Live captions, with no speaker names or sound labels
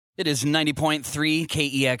It is 90.3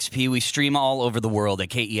 KEXP. We stream all over the world at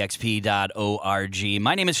KEXP.org.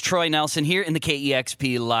 My name is Troy Nelson here in the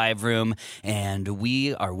KEXP live room, and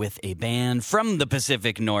we are with a band from the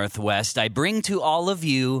Pacific Northwest. I bring to all of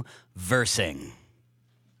you Versing.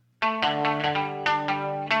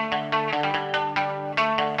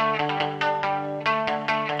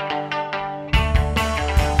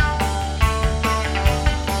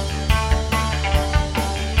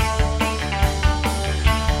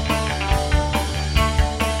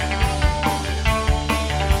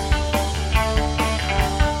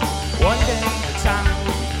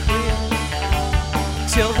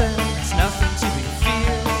 Till then, it's nothing to be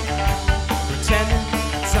feared. Pretending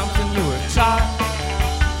it's something you were taught.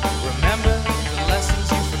 Remember the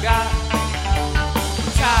lessons you forgot.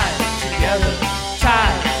 Tied together,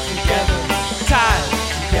 tied together, tied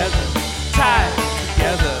together, tied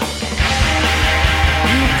together.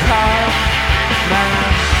 You caught my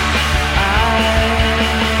eye.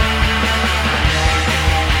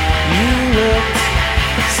 You looked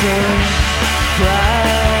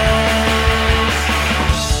surprised.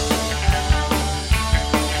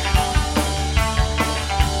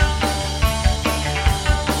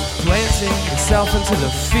 Yourself into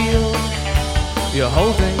the field. You're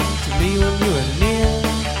holding to me when you were near.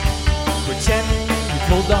 Pretending you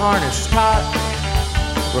pulled the harness taut.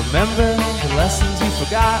 Remember the lessons you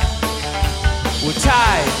forgot. We're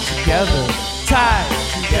tied together, tied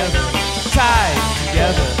together, tied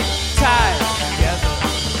together, tied together.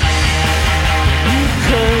 You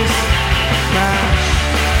curse my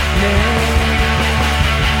name.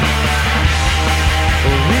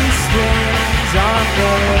 These things aren't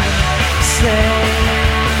the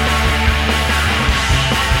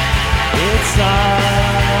it's obvious.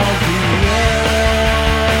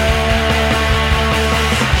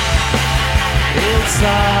 It's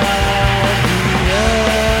obvious.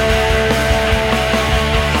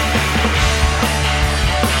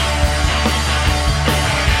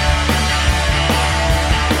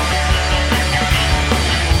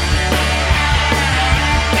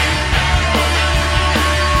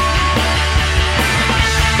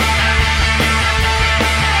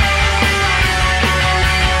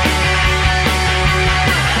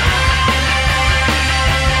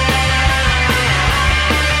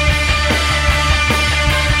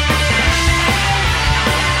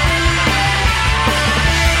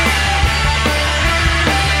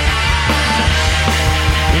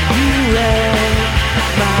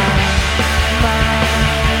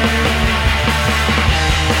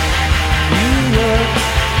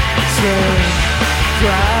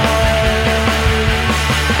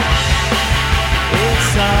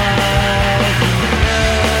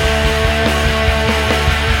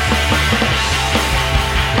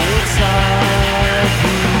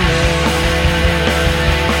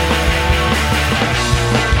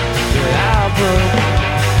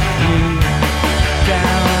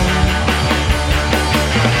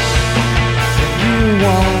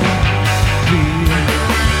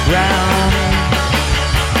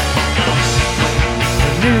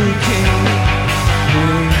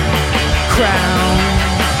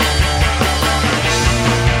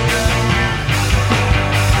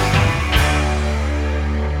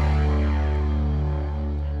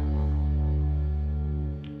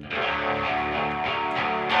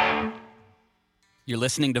 You're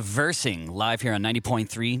listening to Versing, live here on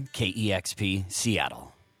 90.3 KEXP Seattle.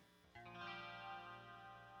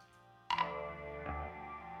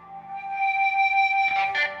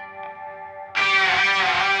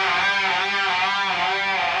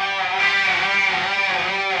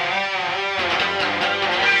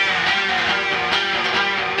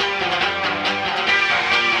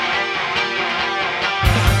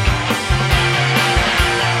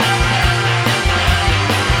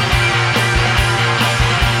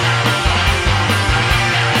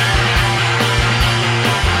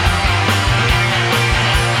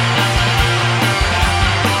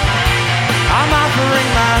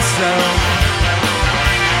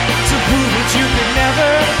 To prove that you could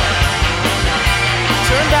never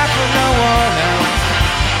turn back for no one else.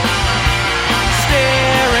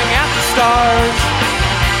 Staring at the stars,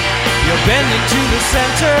 you're bending to the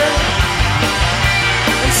center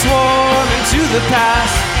and sworn into the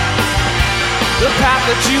past, the path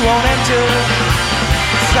that you won't enter.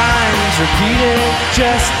 Signs repeated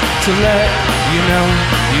just to let you know,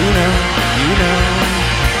 you know, you know.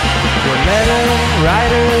 Your letter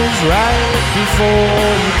writers right before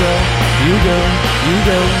you go. You go, you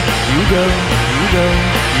go, you go, you go,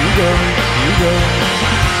 you go, you go.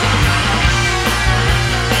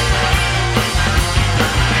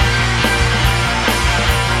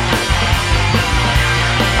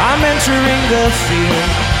 I I'm entering the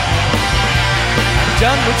field. I've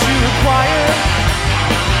done what you require.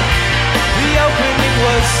 The opening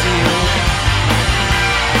was sealed,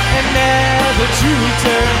 and never to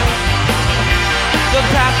return. The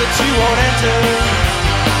path that you won't enter.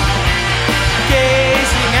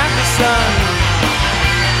 Gazing at the sun,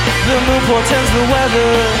 the moon portends the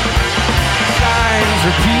weather. Signs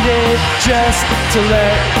repeated just to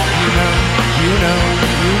let you know, you know,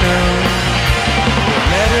 you know.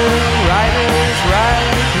 Letter writers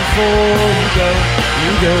right before you go,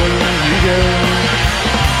 you go, you go.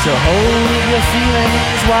 To hold your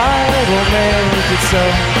feelings wide will make it so,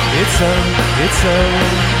 it's so, it's so.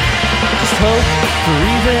 Just hope for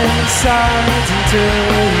even signs until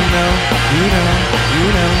you know, you know, you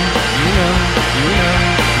know, you know, you know,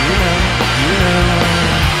 you know, you know.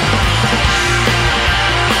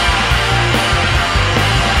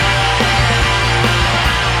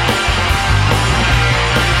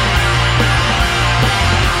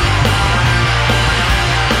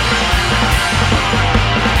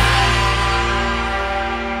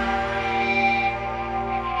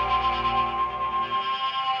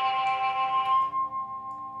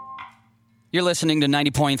 You're listening to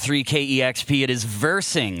 90.3 KEXP. It is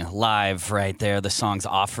Versing live right there. The songs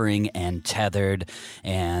Offering and Tethered.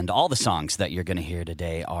 And all the songs that you're going to hear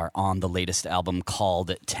today are on the latest album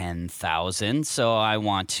called 10,000. So I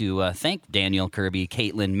want to thank Daniel, Kirby,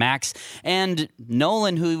 Caitlin, Max, and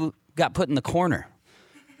Nolan, who got put in the corner.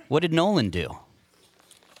 What did Nolan do?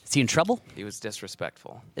 Is he in trouble? He was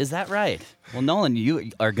disrespectful. Is that right? Well, Nolan,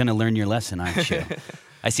 you are going to learn your lesson, aren't you?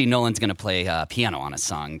 I see Nolan's going to play piano on a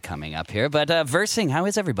song coming up here. But Versing, how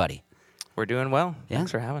is everybody? We're doing well. Yeah.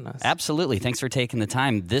 Thanks for having us. Absolutely. Thanks for taking the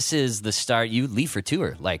time. This is the start. You leave for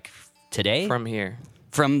tour, like today? From here.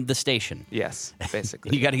 From the station. Yes,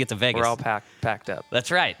 basically. You got to get to Vegas. We're all packed up.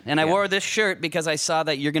 That's right. And I Yeah. wore this shirt because I saw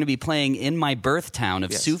that you're going to be playing in my birth town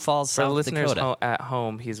of Yes. Sioux Falls, For South the listeners Dakota. at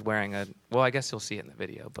home, he's wearing well, I guess you'll see it in the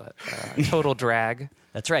video, but Total Drag.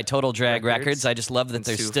 That's right. Total Drag Records. Records I just love that in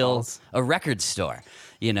there's Sioux still Falls. a record store.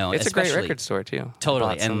 You know, It's a great especially- record store, too.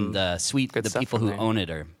 Totally. Bought some And sweet. good The stuff people from who there. own it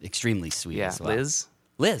are extremely sweet Yeah, as well. Liz.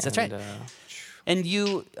 Liz, that's right. And, And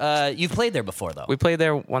you've played there before, though. we played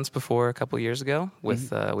there once before a couple years ago.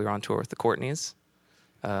 With we were on tour with the Courtneys.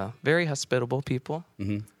 Very hospitable people.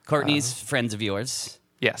 Courtney's friends of yours.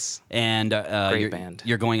 Yes. And Great you're, band.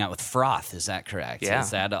 you're going out with Froth, is that correct? Yeah.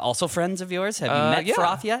 Is that also friends of yours? Have you met yeah.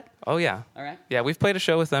 Froth yet? Oh yeah. All right. Yeah, we've played a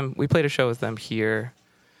show with them. We played a show with them here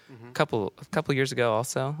a couple years ago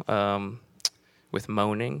also, with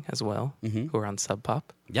Moaning as well, who were on Sub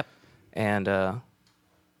Pop. Yep. And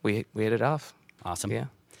we hit it off. Awesome. Yeah,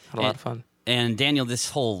 had a lot of fun. And Daniel, this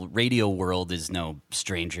whole radio world is no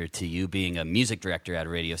stranger to you, being a music director at a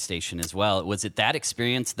radio station as well. Was it that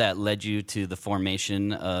experience that led you to the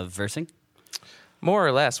formation of Versing? More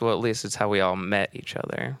or less, well, at least it's how we all met each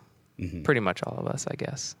other. Pretty much all of us, I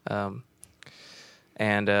guess.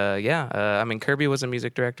 I mean, Kirby was a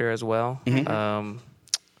music director as well. We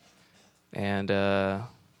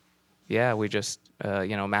just,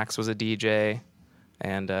 Max was a DJ.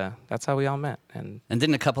 And that's how we all met. And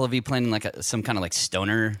didn't a couple of you play in like some kind of like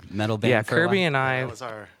stoner metal band? yeah, for a Kirby while? and I. That was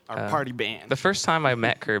our party band. The first time I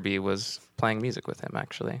met Kirby was playing music with him,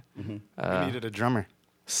 actually. We needed a drummer.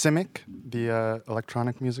 Simic, the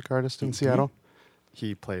electronic music artist in Seattle,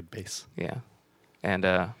 he played bass. Yeah. And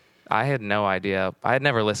I had no idea. I had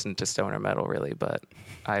never listened to stoner metal, really, but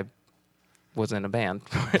I was in a band,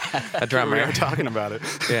 a drummer. We were talking about it.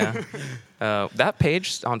 Yeah. That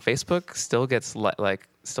page on Facebook still gets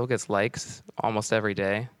likes almost every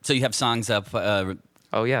day. So you have songs up.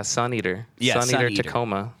 Oh yeah, Sun Eater. Yeah, Sun Sun Eater Eater.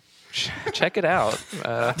 Tacoma. Check it out.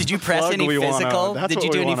 Did you press Plug any we wanna- physical? that's Did what you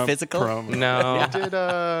we do any wanna physical? promote. No. We did,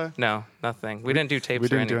 No, nothing. We didn't do tapes we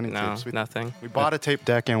didn't or do anything. any No, tapes. nothing. We bought a tape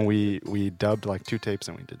deck and we dubbed like 2 tapes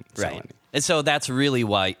and we didn't sell Right. any. And so that's really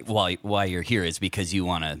why you're here, is because you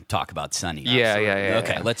want to talk about Sunny. Yeah.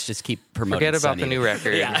 Okay, let's just keep promoting. Forget about the Sunny. new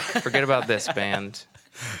record. Forget about this band.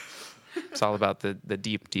 It's all about the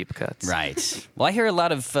deep, deep cuts. Right. Well, I hear a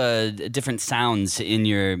lot of different sounds in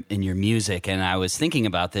your music, and I was thinking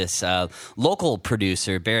about this. Local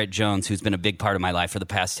producer Barrett Jones, who's been a big part of my life for the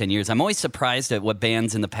past 10 years. I'm always surprised at what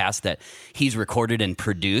bands in the past that he's recorded and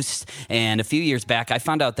produced. And a few years back, I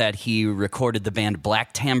found out that he recorded the band Black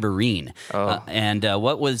Tambourine. Oh.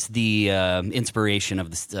 What was the inspiration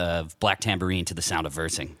of the Black Tambourine to the sound of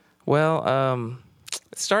Versing? Well,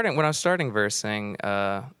 when I was starting Versing,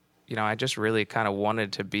 I just really kind of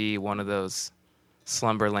wanted to be one of those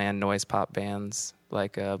Slumberland noise pop bands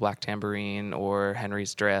like Black Tambourine or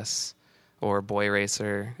Henry's Dress or Boy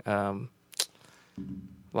Racer.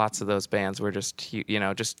 lots of those bands were just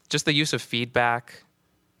just the use of feedback,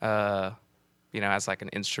 as like an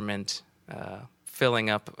instrument, filling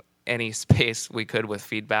up any space we could with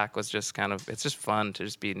feedback was just it's just fun to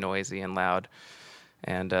just be noisy and loud,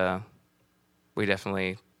 and we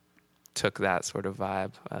definitely took that sort of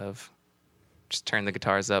vibe of just turn the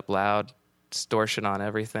guitars up loud, distortion on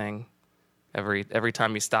everything. Every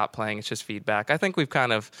time you stop playing, it's just feedback. I think we've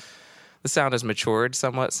the sound has matured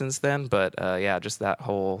somewhat since then, but just that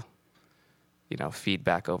whole,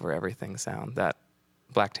 feedback over everything sound that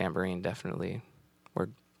Black Tambourine definitely were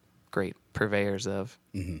great purveyors of.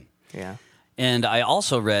 Mm-hmm. Yeah. And I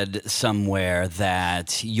also read somewhere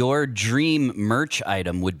that your dream merch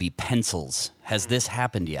item would be pencils. Has this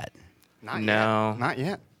happened yet? No. Not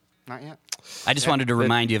yet. I just wanted to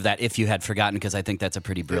remind you of that if you had forgotten, because I think that's a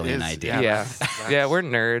pretty brilliant idea. Yeah, we're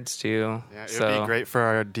nerds too. Yeah, it would be great for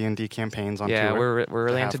our D&D campaigns on tour. Yeah, we're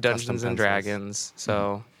really into Dungeons and pencils. Dragons,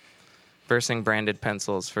 so versing branded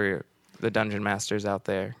pencils for the dungeon masters out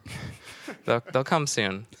there. They'll come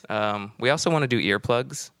soon. We also want to do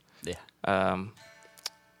earplugs. Yeah.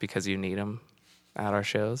 Because you need them at our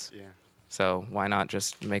shows. Yeah. So why not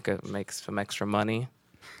just make some extra money?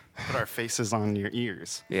 Put our faces on your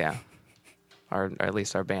ears. Yeah. Or at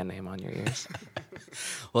least our band name on your ears.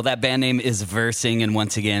 Well, that band name is Versing, and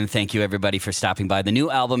once again, thank you everybody for stopping by. The new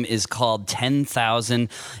album is called 10,000,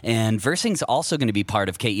 and Versing's also going to be part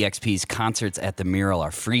of KEXP's Concerts at the Mural,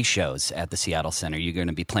 our free shows at the Seattle Center. You're going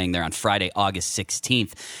to be playing there on Friday, August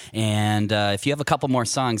 16th, and if you have a couple more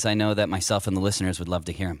songs, I know that myself and the listeners would love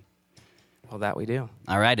to hear them. Well, that we do.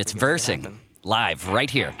 All right, it's Versing, live right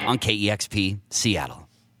here on KEXP Seattle.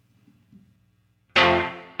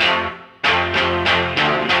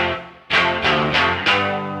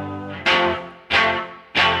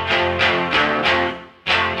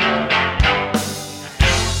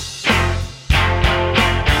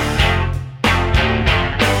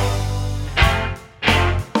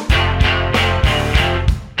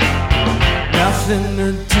 Nothing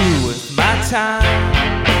to do with my time,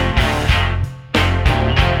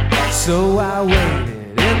 so I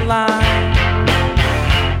waited in line.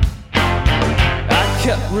 I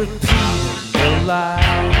kept repeating the lie,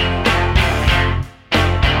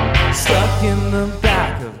 stuck in the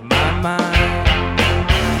back of my mind.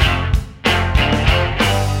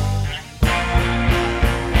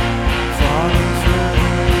 Falling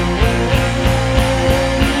further away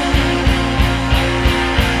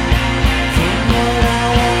from what I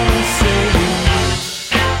wanna say.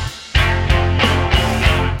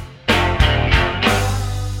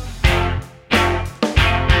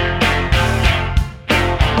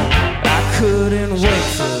 I couldn't wait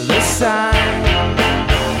for the sign.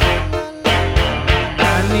 I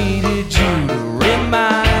needed you to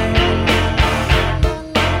remind.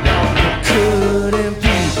 No, it couldn't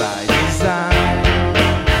be by design.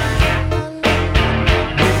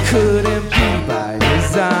 It couldn't be by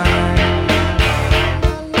design.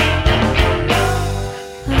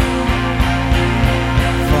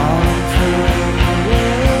 Falling further away.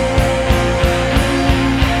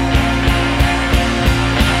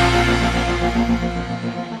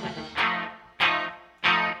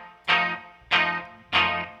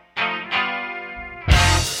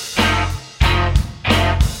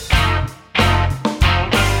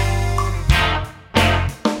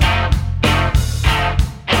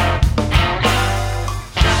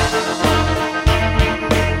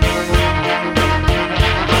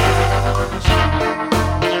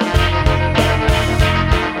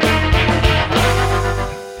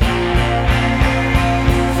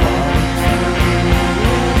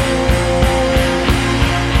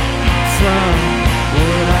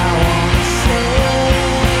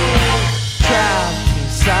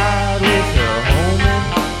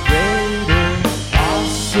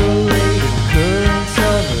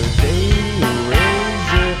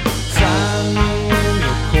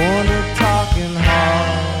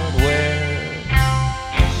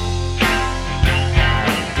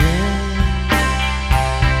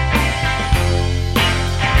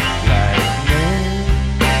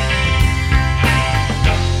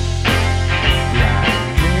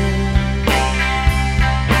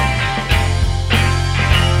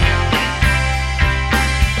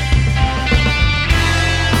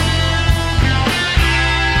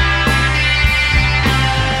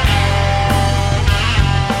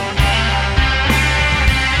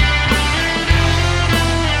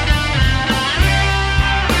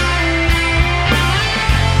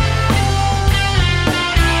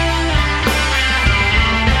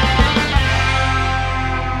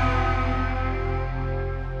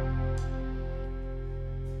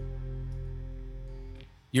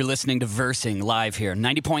 You're listening to Versing live here,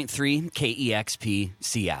 90.3 KEXP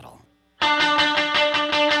Seattle.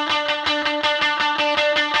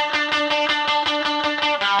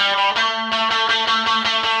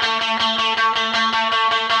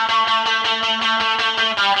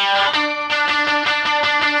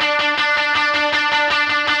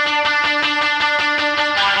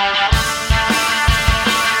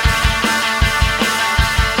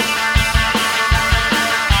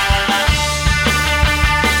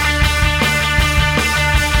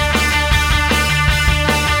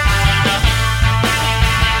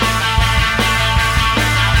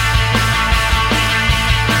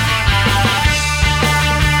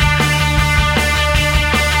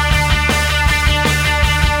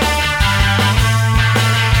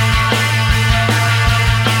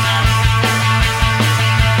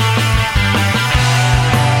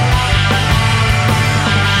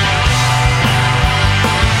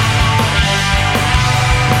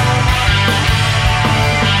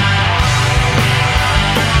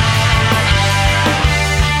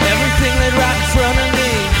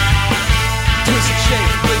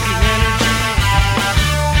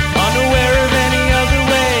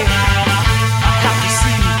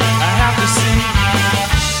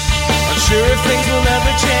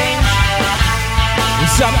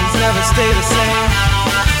 Something's never stay the same.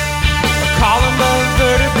 A column of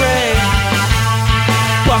vertebrae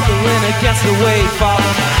buckling against the wave, falling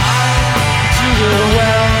to the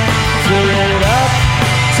well, fill it up.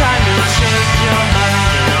 Time to change your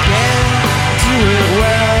mind again. Do it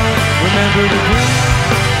well. Remember to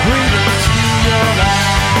breathe into your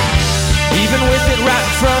life. Even with it right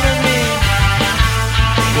in front of me,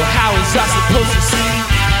 well, how was I supposed to see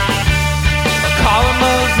a column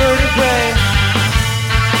of vertebrae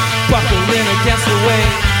buckling against the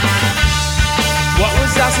wave? What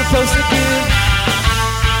was I supposed to give?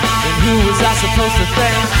 And who was I supposed to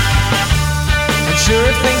thank? Unsure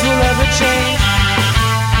if things will ever change,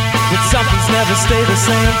 but something's never stay the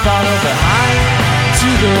same. Follow behind to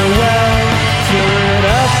the well, fill it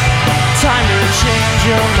up. Time to change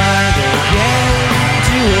your mind again.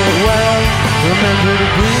 Do it well. Remember to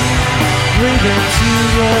breathe into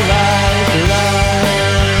your life.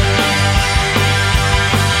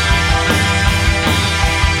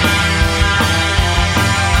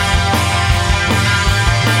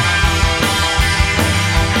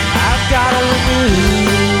 Gotta renew.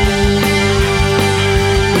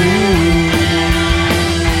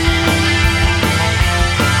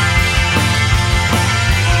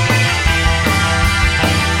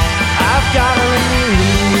 I've gotta renew.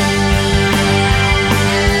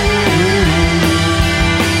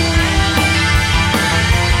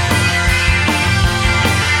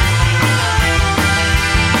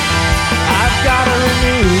 I've gotta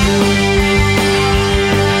renew.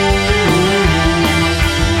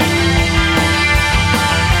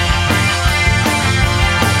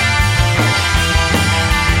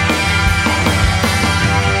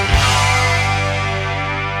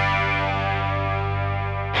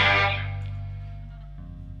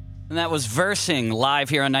 And that was Versing live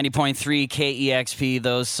here on 90.3 KEXP.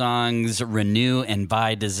 Those songs, Renew and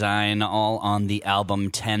By Design, all on the album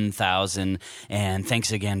 10,000. And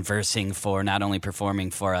thanks again, Versing, for not only performing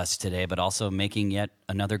for us today, but also making yet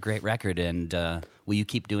another great record. And will you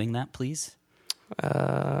keep doing that, please?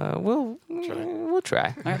 We'll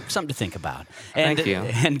try. All right, something to think about. And, Thank you.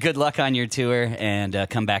 And good luck on your tour, and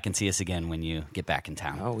come back and see us again when you get back in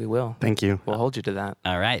town. Oh, we will. Thank you. We'll hold you to that.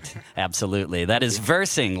 All right, absolutely. That is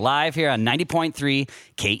Versing live here on 90.3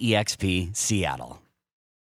 KEXP Seattle.